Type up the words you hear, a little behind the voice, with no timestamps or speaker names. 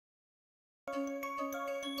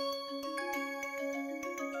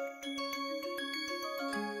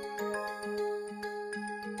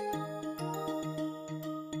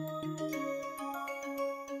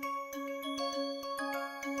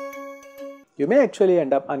You may actually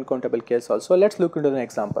end up uncountable case also. Let's look into an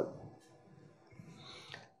example.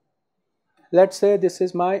 Let's say this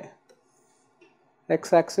is my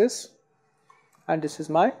x-axis and this is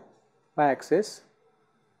my y-axis,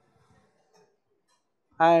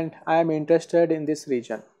 and I am interested in this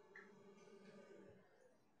region.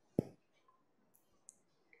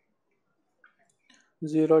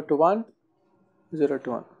 Zero to 1, 0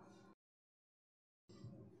 to 1.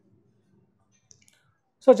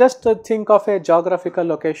 So just think of a geographical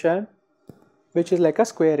location which is like a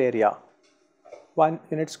square area, 1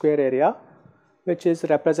 unit square area, which is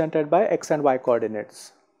represented by x and y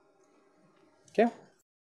coordinates. Okay.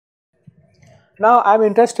 Now I am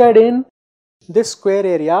interested in this square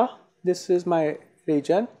area, this is my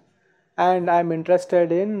region, and I am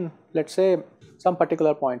interested in, let's say, some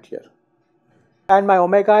particular point here, and my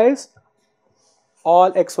omega is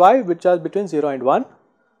all xy which are between 0 and 1,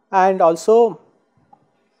 and also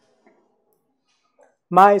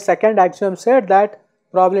my second axiom said that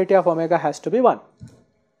probability of omega has to be 1,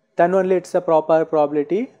 then only it is a proper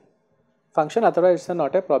probability function, otherwise it is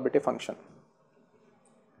not a probability function.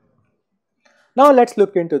 Now let us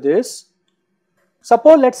look into this.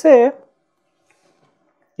 Suppose let us say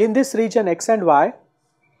in this region x and y,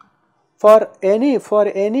 for any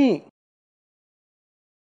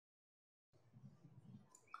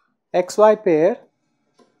xy pair,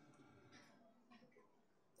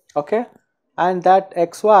 okay, and that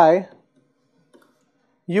xy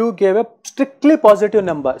you gave a strictly positive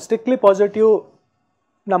number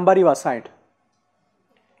you assigned,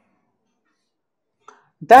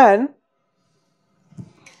 then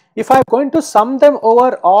if I am going to sum them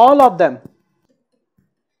over all of them,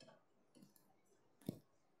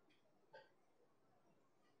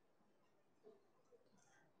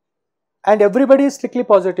 and everybody is strictly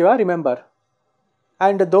positive, remember,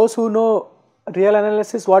 and those who know real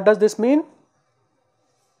analysis, what does this mean?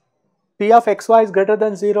 P of xy is greater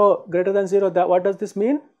than 0, that what does this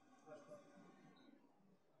mean?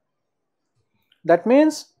 That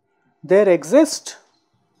means there exists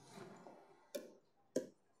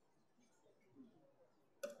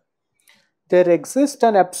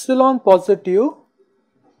an epsilon positive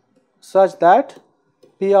such that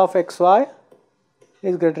P of xy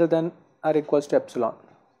is greater than or equals to epsilon,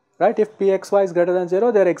 right? If Pxy is greater than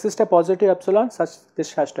 0, there exists a positive epsilon such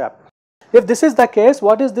this has to happen. If this is the case,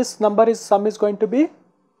 what is this number is sum is going to be?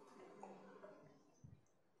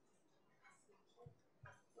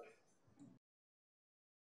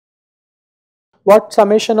 What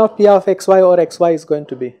summation of P of xy or xy is going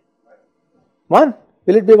to be? 1.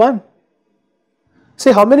 Will it be 1?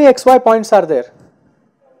 See how many xy points are there?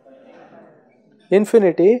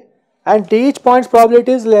 Infinity, and each point's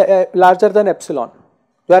probability is larger than epsilon.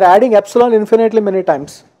 We are adding epsilon infinitely many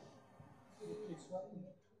times.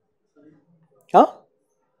 Huh?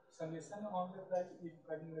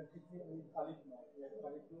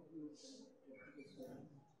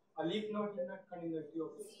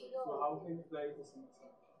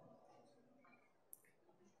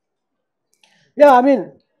 Yeah, I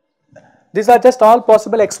mean, these are just all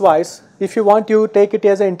possible xy's. If you want, you take it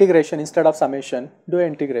as an integration instead of summation. Do an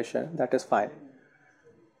integration, that is fine.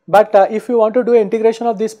 But if you want to do integration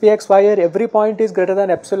of this pxy here, every point is greater than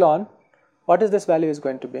epsilon, what is this value is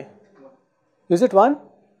going to be? Is it 1?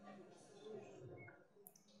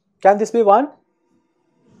 Can this be 1?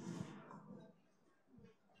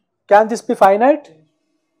 Can this be finite?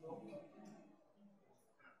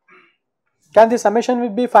 Can the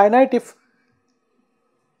summation be finite if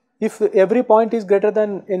every point is greater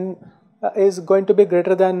than is going to be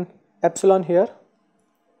greater than epsilon here?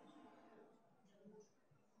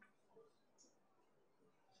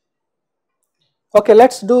 Okay,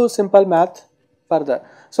 let's do simple math further.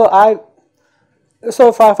 So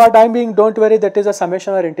for time being, don't worry, that is a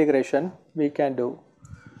summation or integration we can do.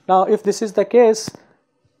 Now if this is the case,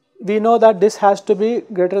 we know that this has to be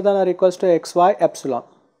greater than or equals to xy epsilon,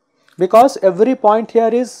 because every point here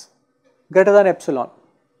is greater than epsilon.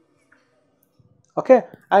 Okay,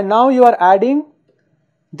 and now you are adding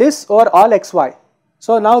this over all xy.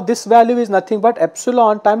 So now this value is nothing but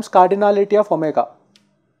epsilon times cardinality of omega.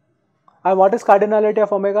 And what is cardinality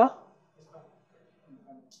of omega?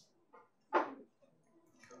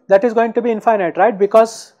 That is going to be infinite, right?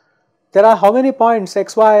 Because there are how many points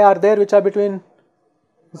xy are there which are between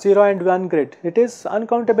 0 and 1 grid? It is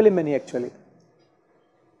uncountably many actually.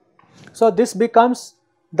 So this becomes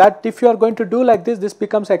that if you are going to do like this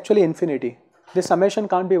becomes actually infinity. This summation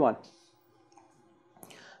can't be 1.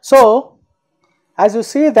 So as you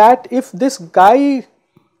see that if this guy,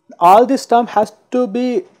 all this term has to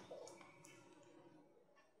be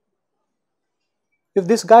if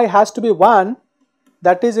this guy has to be 1,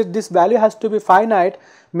 that is this value has to be finite,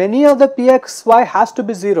 many of the pxy has to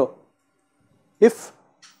be 0. If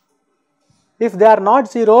they are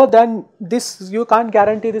not 0, then this you can't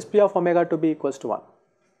guarantee this p of omega to be equals to 1.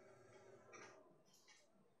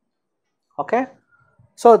 Okay.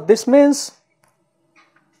 So this means,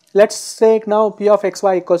 let's take now p of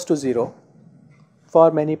xy equals to 0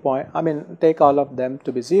 for many points, take all of them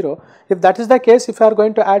to be 0. If that is the case, if you are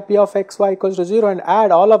going to add p of xy equals to 0 and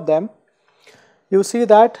add all of them, you see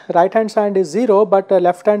that right hand side is 0, but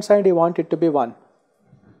left hand side you want it to be 1.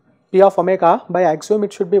 P of omega, by axiom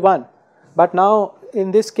it should be 1. But now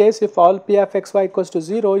in this case, if all p of xy equals to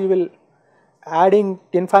 0, you will adding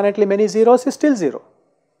infinitely many zeros is still 0.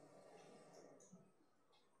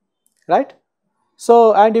 Right?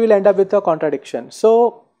 So, and you will end up with a contradiction.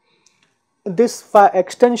 So, this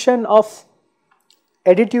extension of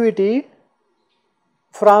additivity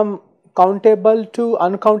from countable to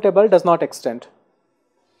uncountable does not extend,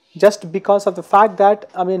 just because of the fact that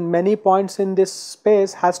many points in this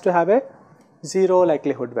space has to have a 0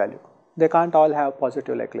 likelihood value. They can't all have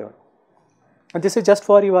positive likelihood. And this is just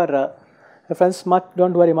for your reference.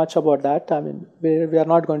 Don't worry much about that. We are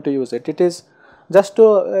not going to use it. It is just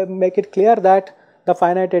to make it clear that the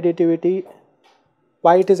finite additivity,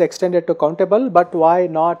 why it is extended to countable, but why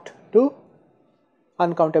not to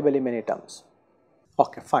uncountably many terms.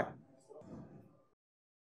 Okay, fine.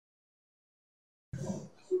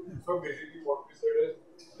 So basically what we said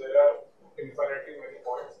is there are infinitely many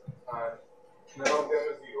points and none of them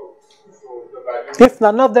is 0. So the value, if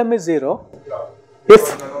none of them is 0, yeah,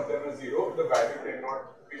 if none of them is 0, the value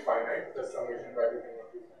cannot be finite, the summation value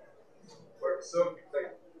cannot be finite. But so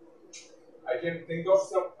like I can think of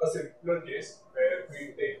a simpler case where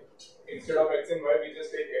we take, instead of x and y, we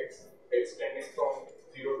just take x tending from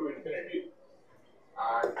 0 to infinity,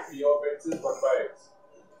 and p of x is 1 by x.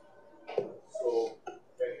 So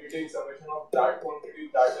when we take summation of that quantity,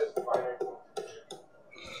 that is finite quantity.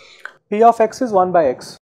 p of x is 1 by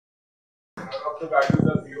x. None of the values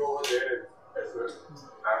are 0 over there as well,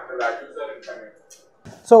 and the values are infinite.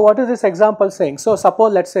 So what is this example saying? So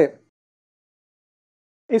suppose, let's say,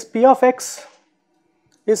 is p of x,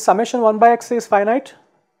 is summation 1 by x is finite?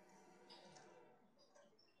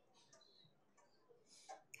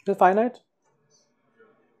 Is it finite?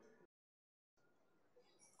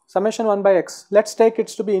 Summation 1 by x, let's take it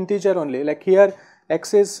to be integer only, like here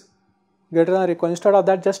x is greater than or equal, instead of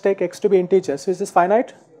that just take x to be integer. So is this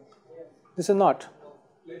finite? This is not.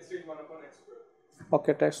 Let's take 1 upon x square.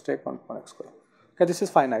 Okay, let's take 1 upon x square. Okay, this is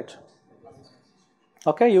finite.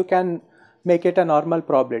 Okay, you can make it a normal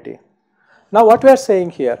probability. Now what we are saying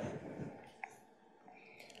here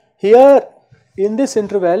in this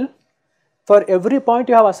interval, for every point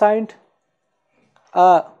you have assigned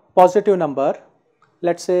a positive number.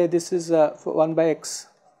 Let's say this is 1 by x,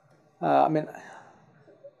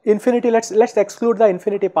 infinity, let's exclude the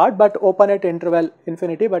infinity part, but open at interval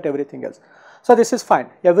infinity, but everything else. So this is fine,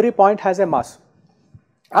 every point has a mass.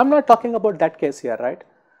 I am not talking about that case here, right?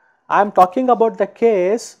 I am talking about the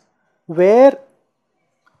case where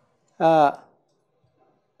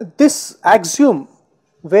this axiom,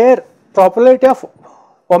 where probability of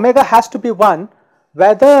omega has to be 1,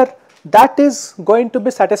 whether that is going to be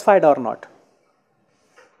satisfied or not.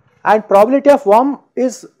 And probability of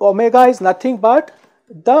omega is nothing but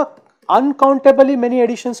the uncountably many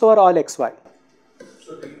additions over all xy.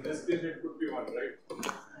 So in this case it could be 1,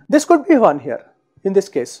 right? This could be 1 here, in this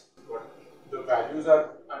case. But the values are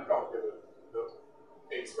uncountable.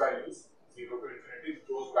 The x values, 0 to infinity,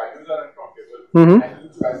 those values are uncountable. And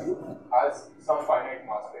each value has some finite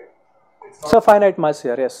mass, right? It's not so finite mass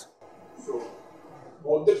here, yes. So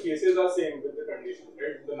both the cases are same with the condition,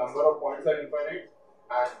 right? The number of points are infinite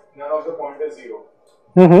and none of the point is 0.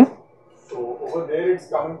 So over there it's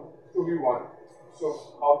coming to be 1.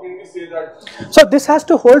 So how can we say that? So this has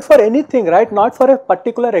to hold for anything, right? Not for a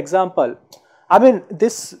particular example.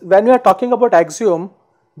 This, when we are talking about axiom,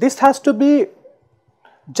 this has to be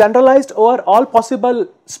generalized over all possible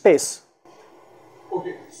space.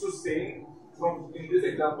 Okay, so saying from in this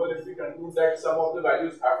example, if we conclude that some of the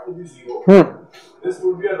values have to be 0, this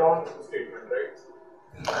would be a wrong statement,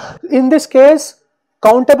 right? In this case,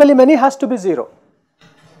 countably many has to be 0.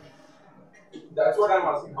 That's what I'm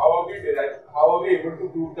asking. How are we able to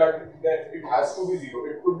prove that it has to be 0?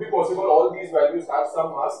 It could be possible all these values have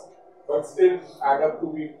some mass, but still add up to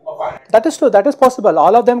be a finite. That is true. That is possible.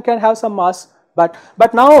 All of them can have some mass, but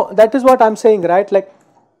now that is what I'm saying, right? Like,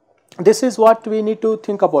 this is what we need to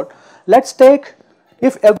think about. Let's take,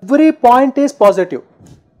 if every point is positive,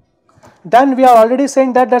 then we are already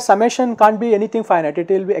saying that the summation can't be anything finite. It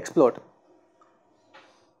will be explode.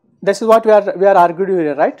 This is what we are arguing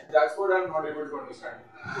here, right? That's what I'm not able to understand.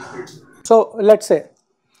 So let's say,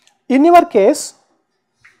 in your case,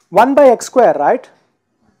 1 by x square, right?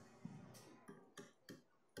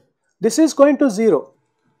 This is going to 0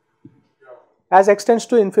 as x tends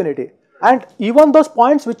to infinity, and even those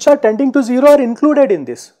points which are tending to 0 are included in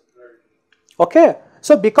this. Okay,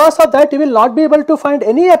 so because of that, you will not be able to find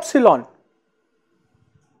any epsilon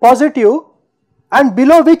positive and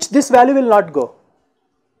below which this value will not go.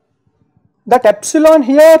 That epsilon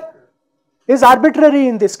here is arbitrary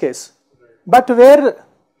in this case, but where,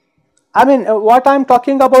 I mean, what I am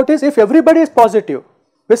talking about is if everybody is positive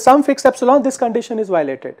with some fixed epsilon, this condition is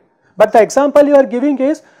violated. But the example you are giving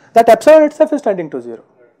is that epsilon itself is tending to 0.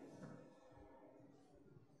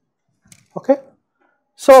 Okay,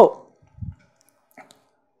 so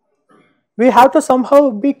we have to somehow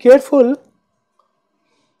be careful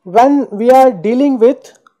when we are dealing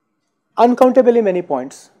with uncountably many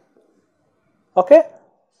points. Okay,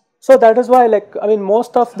 so that is why, like, I mean,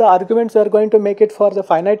 most of the arguments we are going to make it for the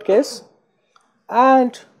finite case,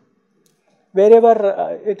 and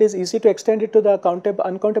wherever it is easy to extend it to the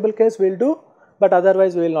uncountable case, we'll do, but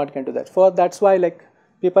otherwise we will not get into that. That's why, like,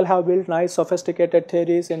 people have built nice sophisticated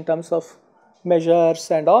theories in terms of measures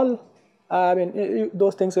and all. I mean,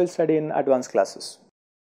 those things we'll study in advanced classes.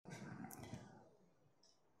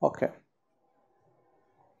 Okay.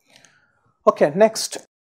 Okay, next.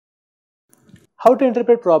 How to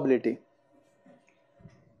interpret probability?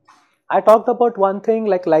 I talked about one thing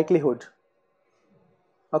like likelihood.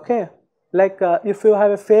 Okay, like if you have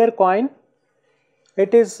a fair coin,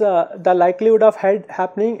 it is the likelihood of head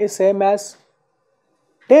happening is same as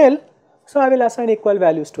tail, so I will assign equal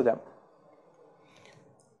values to them.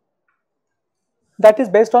 That is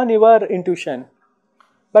based on your intuition.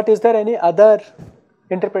 But is there any other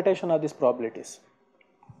interpretation of these probabilities?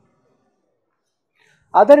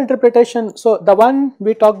 Other interpretation, so the one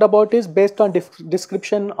we talked about is based on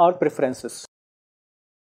description or preferences.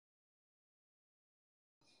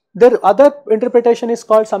 The other interpretation is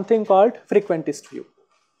called something called frequentist view.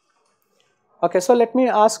 Okay, so let me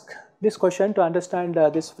ask this question to understand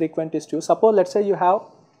this frequentist view. Suppose, let's say you have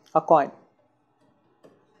a coin,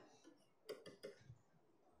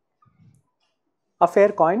 a fair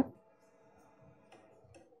coin,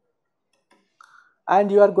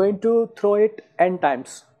 and you are going to throw it n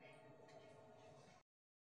times.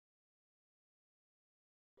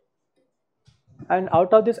 And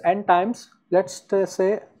out of this n times, let's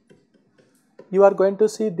say you are going to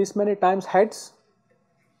see this many times heads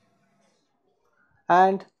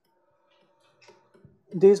and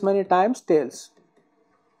these many times tails.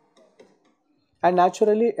 And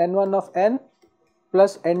naturally n1 of n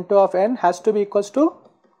plus n2 of n has to be equals to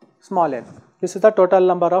small n. This is the total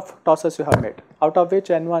number of tosses you have made, out of which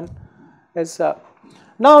n1 is.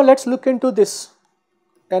 Now let's look into this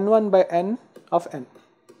n1 by n of n.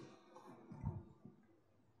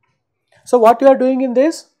 So what you are doing in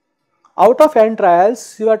this, out of n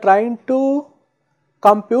trials, you are trying to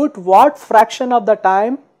compute what fraction of the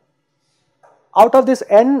time out of this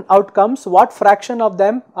n outcomes, what fraction of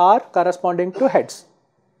them are corresponding to heads,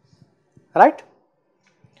 right?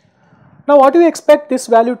 Now what do you expect this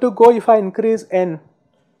value to go if I increase n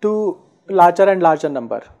to larger and larger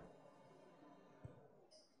number?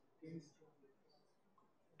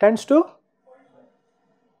 Tends to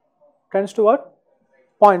what?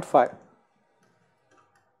 0.5.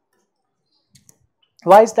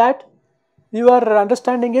 Why is that? Your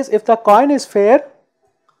understanding is if the coin is fair,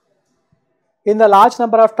 in the large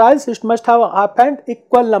number of trials it must have happened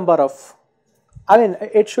equal number of, I mean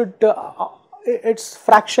it should, its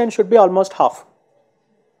fraction should be almost half,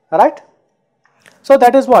 right? So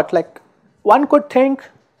that is what, like, one could think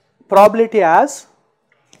probability as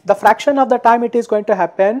the fraction of the time it is going to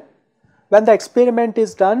happen when the experiment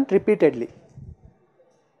is done repeatedly.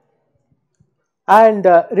 And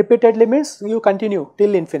repeatedly means you continue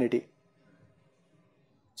till infinity.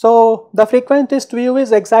 So the frequentist view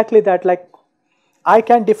is exactly that, like I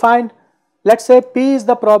can define, let's say P is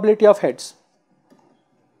the probability of heads.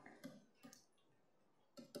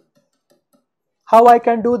 How I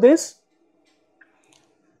can do this?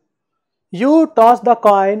 You toss the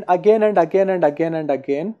coin again and again and again and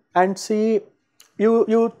again and see,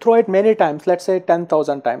 you throw it many times, let's say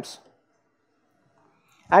 10,000 times,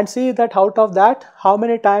 and see that out of that how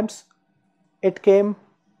many times it came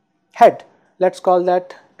head. Let's call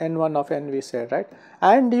that n1 of n, we said, right?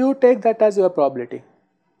 And you take that as your probability.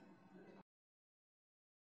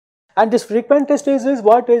 And this frequentist is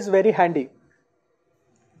what is very handy.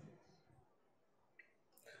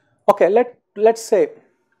 Okay, let's say,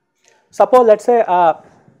 suppose let's say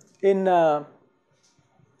in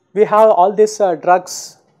we have all these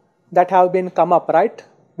drugs that have been come up, right,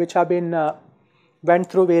 which have been went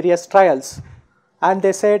through various trials, and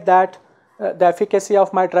they said that the efficacy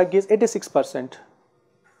of my drug is 86%,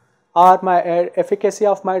 or my efficacy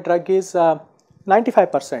of my drug is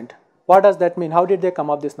 95%. What does that mean? How did they come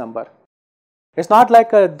up this number? It's not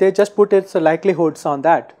like they just put its likelihoods on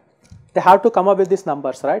that. They have to come up with these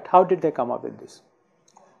numbers, right? How did they come up with this?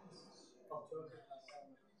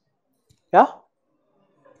 Yeah?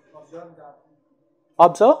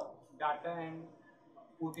 Observe data and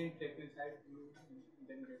put it side.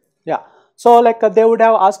 Yeah. So like they would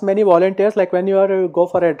have asked many volunteers, like when you are go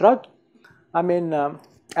for a drug, I mean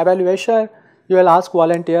evaluation, you will ask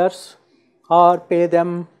volunteers or pay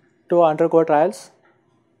them to undergo trials.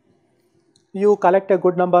 You collect a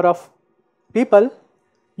good number of people,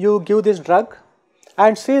 you give this drug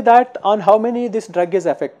and see that on how many this drug is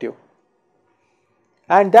effective.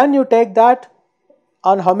 And then you take that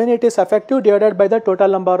on how many it is effective divided by the total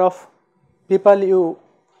number of people you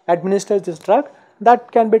administer this drug.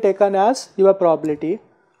 That can be taken as your probability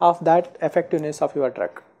of that effectiveness of your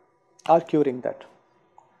drug or curing that.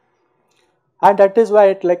 And that is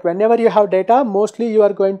why like whenever you have data, mostly you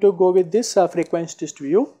are going to go with this frequentist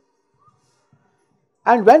view.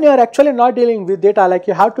 And when you are actually not dealing with data, like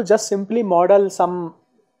you have to just simply model some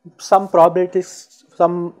probabilities,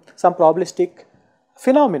 some probabilistic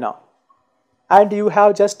phenomena, and you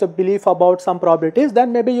have just a belief about some probabilities,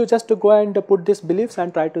 then maybe you just go and put these beliefs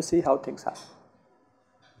and try to see how things are.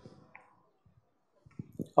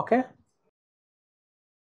 Okay.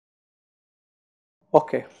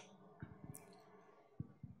 Okay.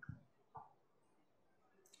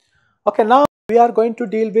 Okay, now we are going to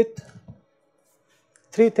deal with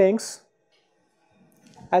three things.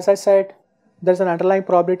 As I said, there is an underlying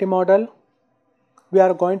probability model. We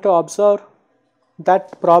are going to observe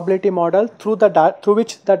that probability model through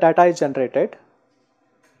which the data is generated,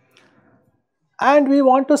 and we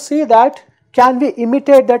want to see that can we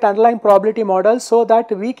imitate that underlying probability model so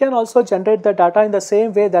that we can also generate the data in the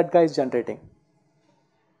same way that guy is generating.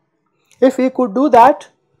 If we could do that,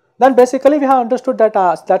 then basically we have understood that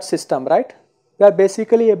that system, right? We are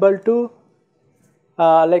basically able to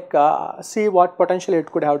see what potentially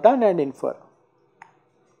it could have done and infer.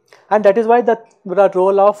 And that is why the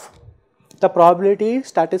role of the probability,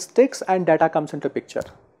 statistics and data comes into picture.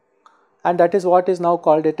 And that is what is now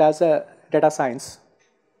called it as a data science,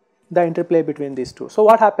 the interplay between these two. So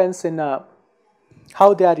what happens in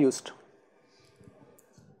how they are used?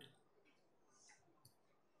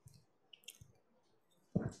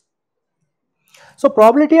 So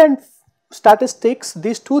probability and statistics,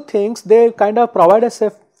 these two things, they kind of provide us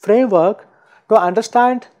a framework to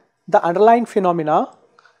understand the underlying phenomena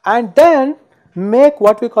and then make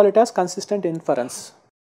what we call it as consistent inference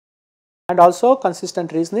and also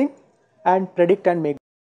consistent reasoning and predict and make.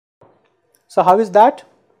 So how is that?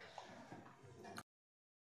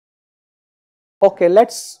 Okay,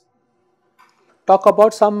 let's talk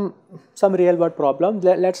about some real world problem.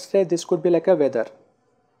 Let's say this could be like a weather.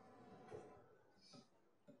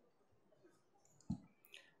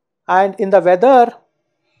 And in the weather,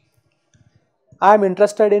 I am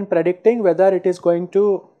interested in predicting whether it is going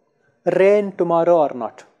to rain tomorrow or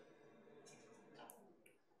not.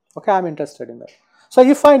 Okay, I am interested in that. So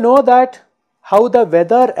if I know that how the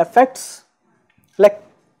weather affects, like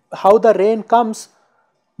how the rain comes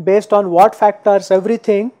based on what factors,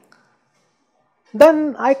 everything,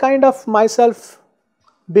 then I kind of myself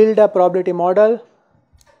build a probability model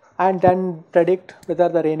and then predict whether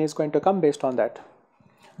the rain is going to come based on that.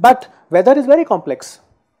 But weather is very complex.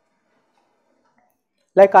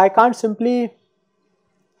 Like I can't simply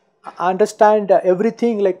understand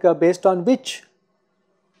everything like based on which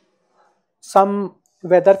some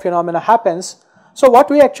weather phenomena happens. So what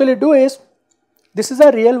we actually do is, this is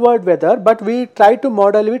a real world weather, but we try to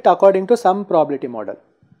model it according to some probability model.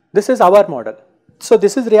 This is our model. So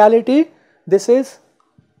this is reality, this is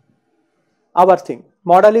our thing,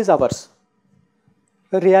 model is ours,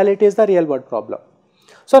 the reality is the real world problem.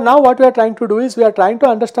 So now what we are trying to do is, we are trying to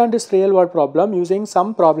understand this real world problem using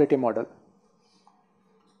some probability model.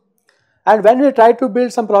 And when we try to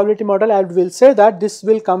build some probability model, I will say that this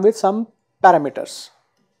will come with some parameters.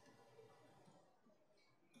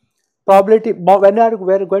 Probability, when we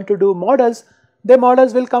are going to do models, the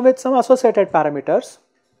models will come with some associated parameters.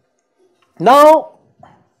 Now,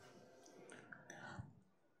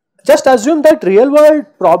 just assume that real world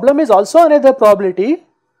problem is also another probability,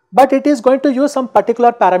 but it is going to use some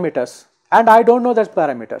particular parameters and I don't know those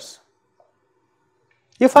parameters.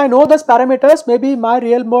 If I know those parameters, maybe my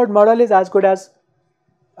real world model is as good as,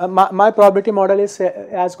 my probability model is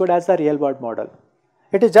as good as the real world model.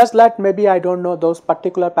 It is just that maybe I don't know those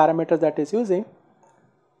particular parameters that is using.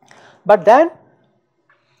 But then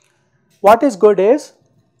what is good is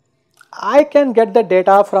I can get the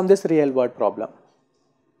data from this real world problem,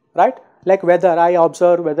 right? Like whether I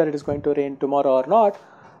observe whether it is going to rain tomorrow or not,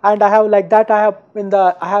 and I have like that I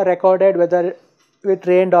have recorded whether it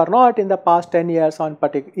rained or not in the past 10 years on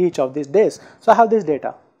each of these days. So I have this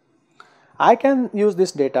data. I can use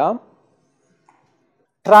this data,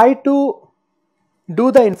 try to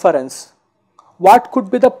do the inference. What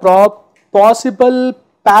could be the possible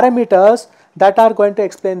parameters that are going to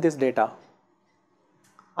explain this data,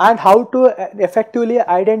 and how to effectively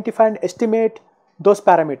identify and estimate those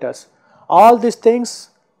parameters. All these things,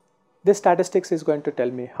 this statistics is going to tell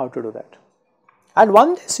me how to do that. And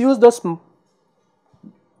once you use those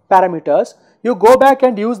parameters, you go back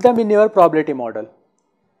and use them in your probability model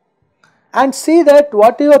and see that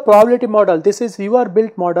what your probability model, this is your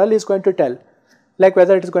built model, is going to tell, like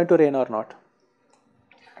whether it is going to rain or not.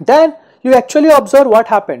 Then you actually observe what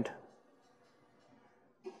happened,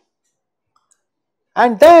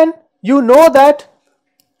 and then you know that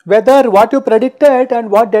whether what you predicted and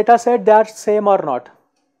what data set they are same or not.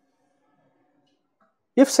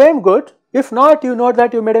 If same, good. If not, you know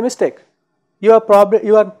that you made a mistake. Your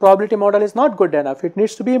probability model is not good enough, it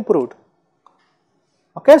needs to be improved.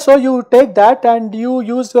 Okay, so you take that and you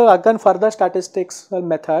use the again further statistics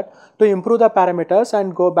method to improve the parameters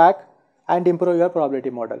and go back and improve your probability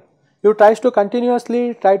model. You try to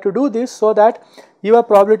continuously try to do this so that your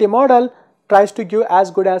probability model tries to give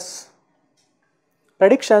as good as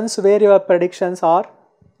predictions, where your predictions are,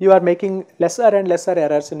 you are making lesser and lesser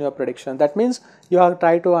errors in your prediction. That means you have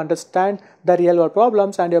tried to understand the real world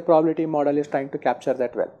problems and your probability model is trying to capture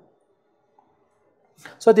that well.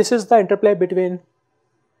 So this is the interplay between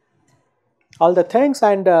all the things,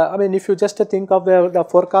 and I mean, if you just think of the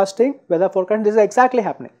forecasting, weather forecasting, this is exactly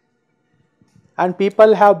happening. And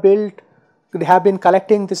people have been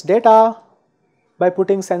collecting this data by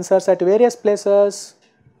putting sensors at various places,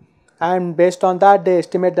 and based on that they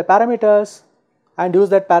estimate the parameters and use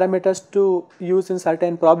that parameters to use in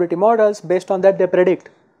certain probability models. Based on that they predict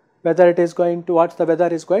whether it is going to, what the weather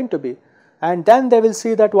is going to be, and then they will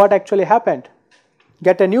see that what actually happened,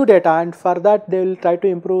 get a new data, and for that they will try to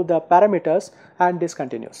improve the parameters, and this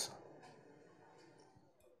continues.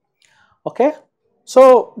 Okay,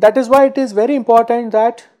 so that is why it is very important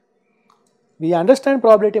that we understand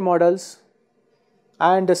probability models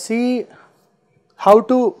and see how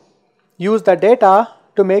to use the data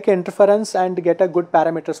to make inference and get a good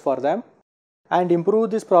parameters for them and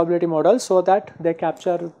improve this probability model so that they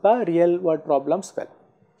capture the real world problems well.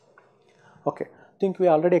 Okay, I think we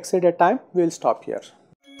already exceeded time, we will stop here.